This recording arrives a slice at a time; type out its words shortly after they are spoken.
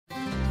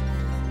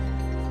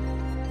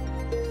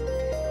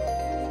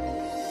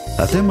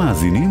אתם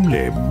מאזינים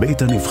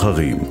לבית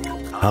הנבחרים,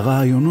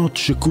 הרעיונות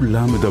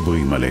שכולם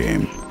מדברים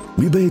עליהם,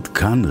 מבית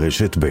כאן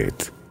רשת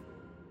בית.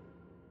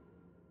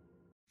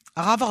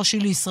 הרב הראשי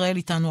לישראל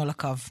איתנו על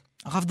הקו.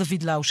 הרב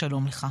דוד לאו,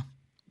 שלום לך.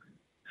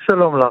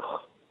 שלום לך.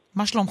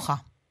 מה שלומך?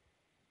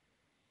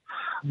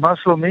 מה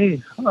שלומי?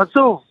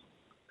 עצוב.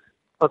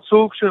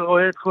 עצוב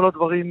שרואה את כל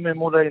הדברים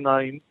מול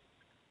העיניים.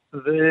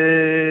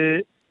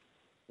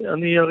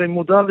 ואני הרי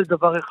מודע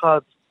לדבר אחד.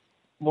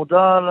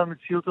 מודע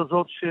למציאות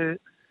הזאת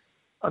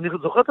אני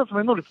זוכר את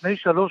עצמנו לפני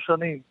 3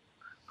 שנים.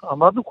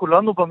 עמדנו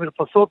כולנו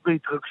במרפסות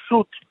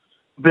בהתרגשות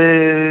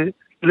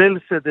בליל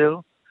סדר,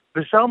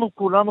 ושרנו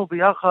כולנו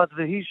ביחד,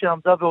 והיא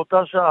שעמדה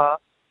באותה שעה,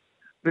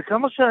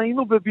 וכמה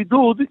שהיינו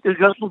בבידוד,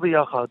 הרגשנו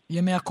ביחד.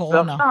 ימי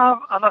הקורונה. ועכשיו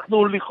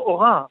אנחנו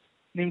לכאורה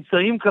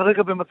נמצאים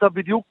כרגע במצב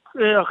בדיוק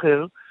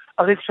אחר,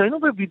 הרי כשהיינו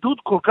בבידוד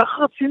כל כך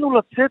רצינו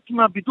לצאת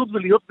מהבידוד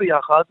ולהיות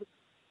ביחד,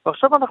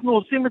 ועכשיו אנחנו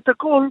עושים את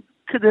הכל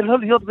כדי לא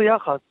להיות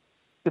ביחד.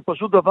 זה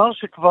פשוט דבר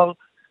שכבר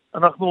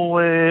אנחנו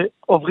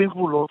עוברים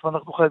גבולות,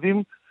 ואנחנו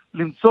חייבים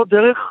למצוא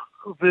דרך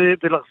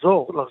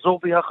ולחזור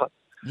ביחד.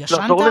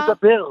 לחזור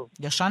לדבר.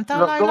 ישנת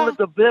הלילה? לחזור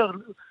לדבר.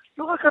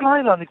 לא רק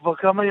הלילה, אני כבר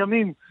כמה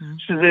ימים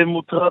שזה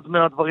מוטרד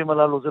מהדברים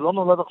הללו, זה לא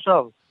נולד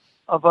עכשיו.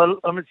 אבל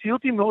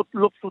המציאות היא מאוד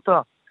לא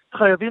פשוטה.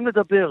 חייבים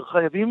לדבר,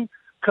 חייבים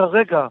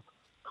כרגע,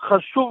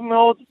 חשוב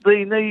מאוד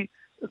בעיני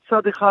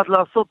צד אחד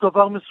לעשות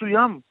דבר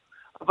מסוים,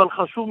 אבל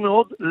חשוב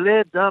מאוד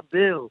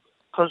לדבר.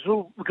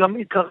 חשוב, גם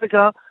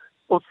כרגע,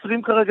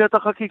 עוצרים כרגע את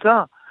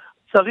החקיקה.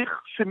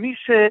 צריך שמי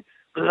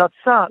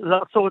שרצה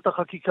לעצור את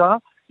החקיקה,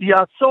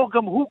 יעצור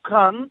גם הוא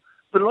כאן,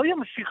 ולא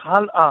ימשיך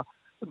הלאה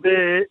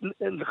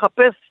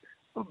לחפש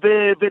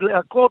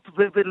ולהכות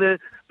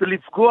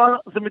ולפגוע.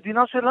 זה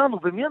מדינה שלנו,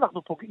 ומי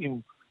אנחנו פוגעים?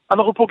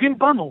 אנחנו פוגעים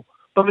בנו,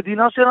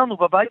 במדינה שלנו,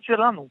 בבית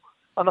שלנו.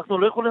 אנחנו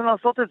לא יכולים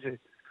לעשות את זה.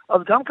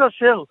 אז גם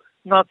כאשר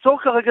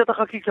נעצור כרגע את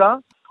החקיקה,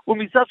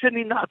 ומצד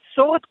שני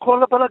נעצור את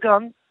כל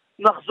הבלגן,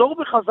 נחזור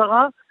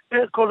בחזרה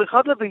כל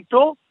אחד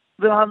לביתו,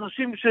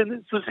 והאנשים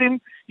שצריכים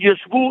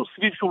ישבו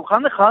סביב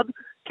שולחן אחד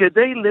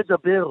כדי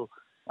לדבר.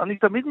 אני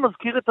תמיד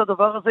מזכיר את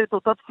הדבר הזה, את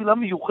אותה תפילה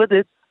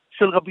מיוחדת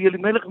של רבי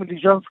אלימלך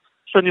מליז'נסק,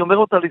 שאני אומר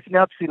אותה לפני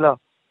התפילה.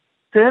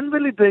 תן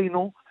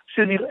בליבנו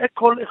שנראה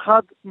כל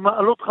אחד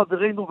מעלות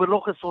חברינו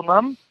ולא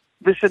חסרונם,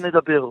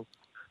 ושנדבר.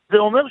 זה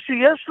אומר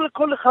שיש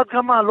לכל אחד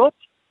גם מעלות,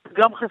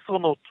 גם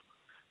חסרונות.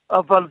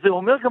 אבל זה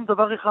אומר גם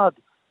דבר אחד,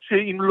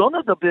 שאם לא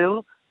נדבר,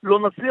 לא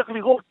נצליח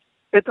לראות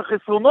את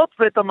החסרונות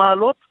ואת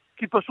המעלות,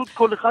 כי פשוט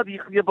כל אחד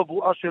יחיה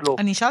בבועה שלו.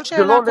 אני אשאל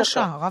שאלה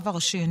קשה, הרב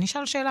הראשי, אני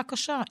אשאל שאלה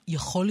קשה.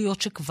 יכול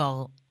להיות שכבר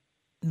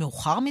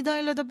מאוחר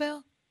מדי לדבר?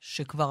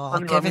 שכבר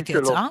הרכבת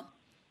יצאה?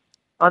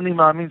 אני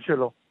מאמין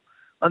שלא.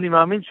 אני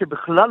מאמין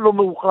שבכלל לא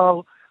מאוחר,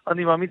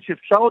 אני מאמין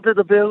שאפשר עוד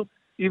לדבר,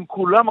 אם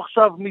כולם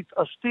עכשיו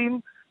מתעשתים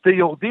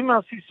ויורדים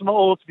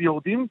מהסיסמאות,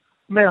 ויורדים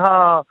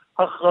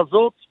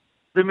מההכרזות,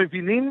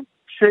 ומבינים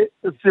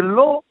שזה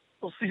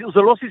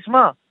לא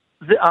סיסמה,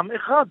 זה עם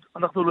אחד,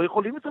 אנחנו לא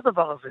יכולים את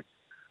הדבר הזה.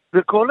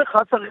 וכל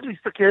אחד צריך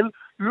להסתכל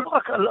לא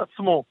רק על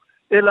עצמו,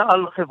 אלא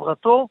על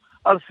חברתו,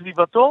 על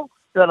סביבתו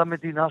ועל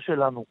המדינה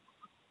שלנו.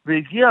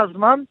 והגיע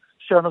הזמן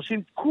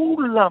שאנשים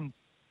כולם,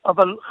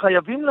 אבל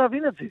חייבים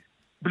להבין את זה.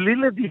 בלי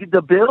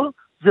לדבר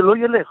זה לא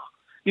ילך.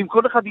 אם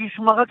כל אחד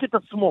ישמע רק את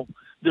עצמו,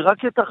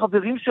 ורק את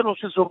החברים שלו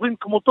שזורים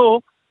כמותו,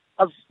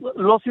 אז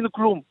לא עשינו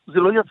כלום, זה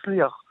לא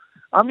יצליח.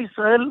 עם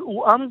ישראל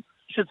הוא עם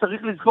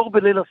שצריך לזכור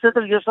בליל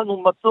הסדר, יש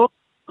לנו מצות,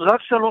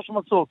 רק 3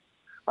 מצות.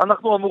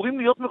 אנחנו אמורים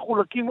להיות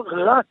מחולקים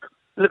רק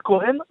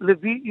לכהן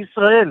לוי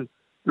ישראל,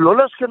 לא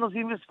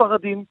לאשכנזים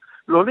וספרדים,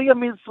 לא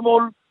לימין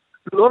שמאל,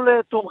 לא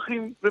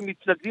לתומכים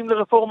ומתנגדים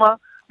לרפורמה,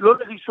 לא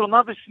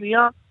לראשונה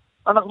ושנייה.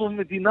 אנחנו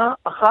מדינה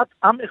אחת,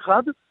 עם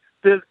אחד,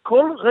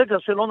 וכל רגע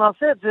שלא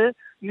נעשה את זה,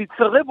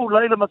 נתקרב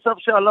אולי למצב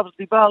שעליו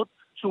דיברת,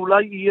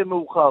 שאולי יהיה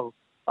מאוחר.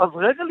 אז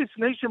רגע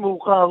לפני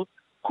שמאוחר,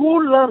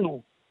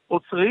 כולנו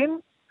עוצרים,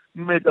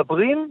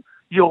 מדברים,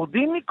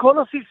 יורדים מכל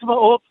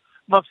הסיסמאות,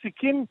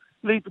 מפסיקים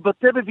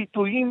להתבטא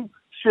בביטויים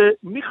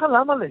שמי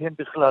חלם עליהם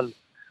בכלל.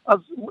 אז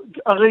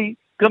הרי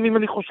גם אם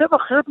אני חושב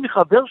אחרת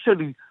מחבר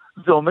שלי,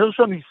 זה אומר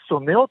שאני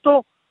שונא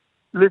אותו?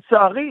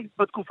 לצערי,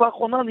 בתקופה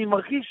האחרונה אני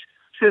מרגיש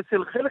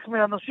שאצל חלק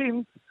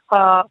מהאנשים,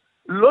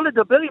 לא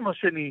לדבר עם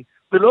השני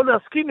ולא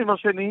להסכים עם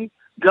השני,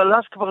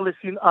 גלש כבר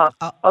לשנאה.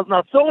 אז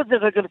נעצור את זה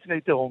רגע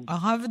לפני תהום.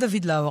 הרב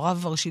דוד לאו,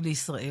 הרב הראשי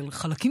לישראל,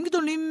 חלקים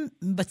גדולים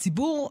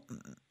בציבור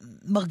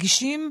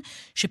מרגישים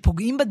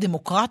שפוגעים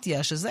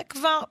בדמוקרטיה, שזה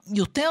כבר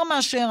יותר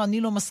מאשר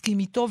אני לא מסכים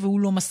איתו והוא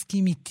לא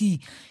מסכים איתי.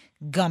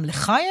 גם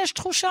לך יש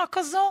תחושה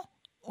כזו?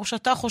 או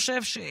שאתה חושב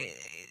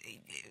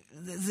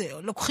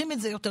לוקחים את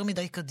זה יותר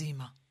מדי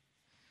קדימה?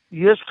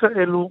 יש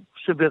כאלו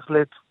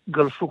שבהחלט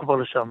גלשו כבר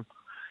לשם.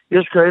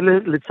 יש כאלה,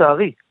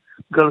 לצערי,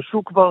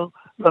 גלשו כבר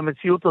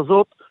למציאות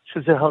הזאת,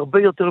 שזה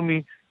הרבה יותר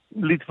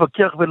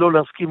מלהתווכח ולא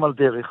להסכים על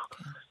דרך.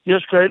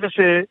 יש כאלה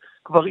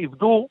שכבר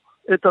איבדו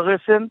את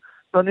הרסן,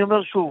 ואני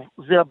אומר שוב,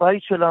 זה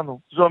הבית שלנו,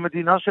 זו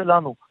המדינה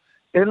שלנו.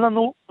 אין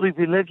לנו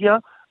פריבילגיה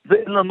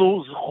ואין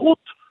לנו זכות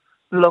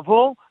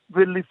לבוא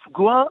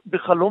ולפגוע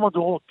בחלום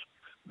הדורות.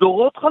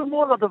 דורות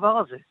חלמו על הדבר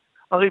הזה.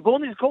 הרי בואו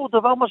נזכור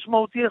דבר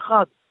משמעותי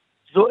אחד.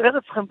 זו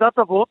ארץ חמדת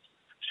אבות,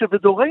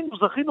 שבדורנו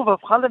זכינו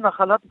והפכה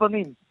לנחלת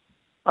בנים.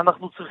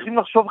 אנחנו צריכים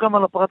לחשוב גם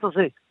על הפרט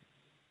הזה.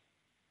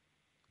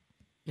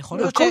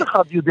 כל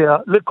אחד יודע,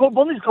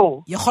 בוא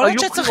נזכור. יכול להיות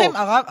שצריכים,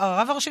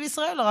 הרב הראשי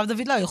לישראל, הרב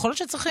דוד לאו, יכול להיות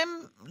שצריכים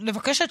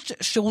לבקש את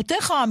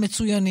שירותיך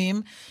המצוינים,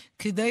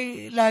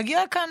 כדי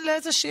להגיע כאן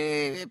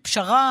לאיזושהי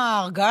פשרה,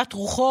 הרגעת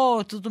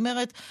רוחות, זאת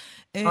אומרת,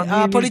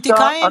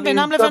 הפוליטיקאים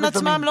בינם לבין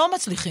עצמם לא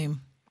מצליחים.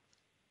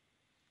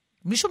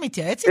 מישהו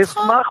מתייעץ איתך?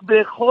 אשמח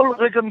בכל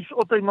רגע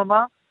משעות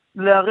היממה,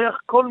 לארח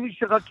כל מי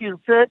שרק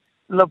ירצה,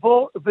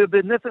 לבוא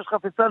ובנפש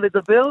חפצה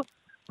לדבר,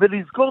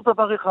 ולזכור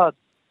דבר אחד.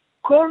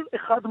 כל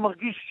אחד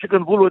מרגיש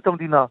שגנבו לו את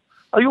המדינה.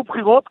 היו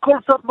בחירות, כל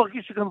צד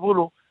מרגיש שגנבו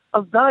לו.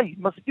 אז די,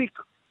 מספיק.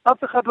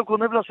 אף אחד לא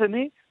גונב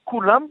לשני,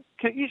 כולם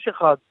כאיש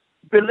אחד,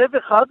 בלב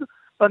אחד,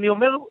 ואני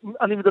אומר,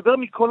 אני מדבר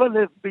מכל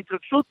הלב,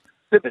 בהתרגשות,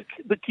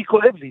 כי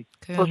כואב לי.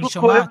 כן, פשוט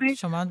כואב לי,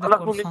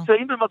 אנחנו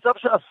נמצאים במצב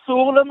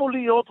שאסור לנו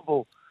להיות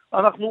בו.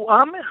 אנחנו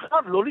עם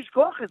אחד, לא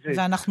לשכוח את זה.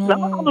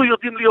 למה אנחנו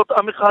יודעים להיות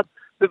עם אחד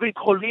בבית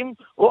חולים,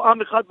 או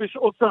עם אחד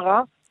בשעות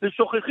צרה,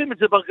 ושוכחים את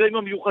זה ברגעים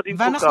המיוחדים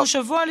כל כך. ואנחנו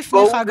שבוע לפני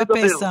חג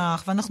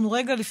הפסח, ואנחנו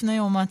רגע לפני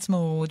יום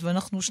העצמאות,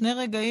 ואנחנו 2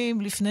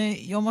 רגעים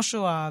לפני יום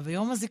השואה,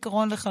 ויום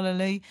הזיכרון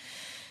לחללי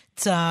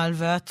צה"ל,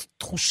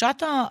 והתחושת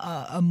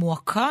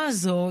המועקה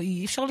הזו,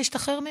 אי אפשר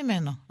להשתחרר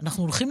ממנה.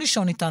 אנחנו הולכים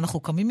לישון איתה, אנחנו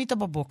קמים איתה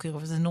בבוקר,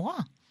 וזה נורא.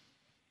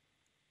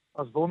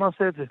 אז בואו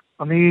נעשה את זה.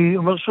 אני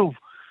אומר שוב,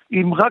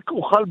 אם רק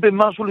אוכל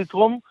במשהו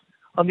לתרום,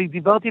 אני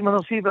דיברתי עם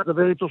הנשיא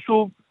ואדבר איתו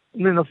שוב,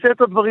 ננסה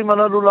את הדברים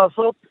הללו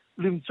לעשות,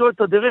 למצוא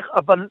את הדרך,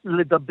 אבל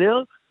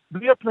לדבר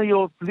בלי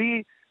התניות,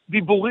 בלי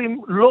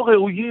דיבורים לא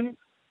ראויים,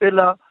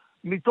 אלא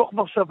מתוך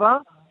מחשבה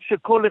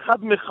שכל אחד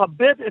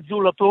מכבד את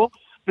זולתו,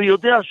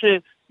 ויודע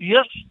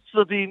שיש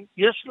צדדים,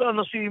 יש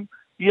לאנשים,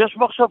 יש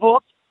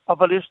מחשבות,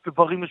 אבל יש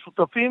דברים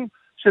משותפים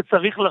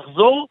שצריך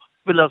לחזור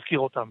ולהזכיר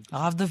אותם.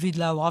 הרב דוד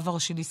לאו, הרב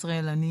הראשי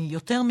לישראל, אני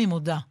יותר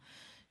ממודה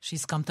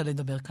שהסכמת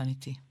לדבר כאן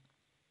איתי.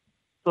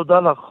 תודה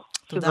לך.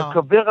 תודה.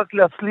 שנקווה רק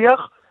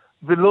להצליח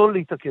ולא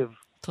להתעכב.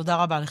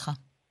 תודה רבה לך.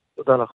 תודה לך.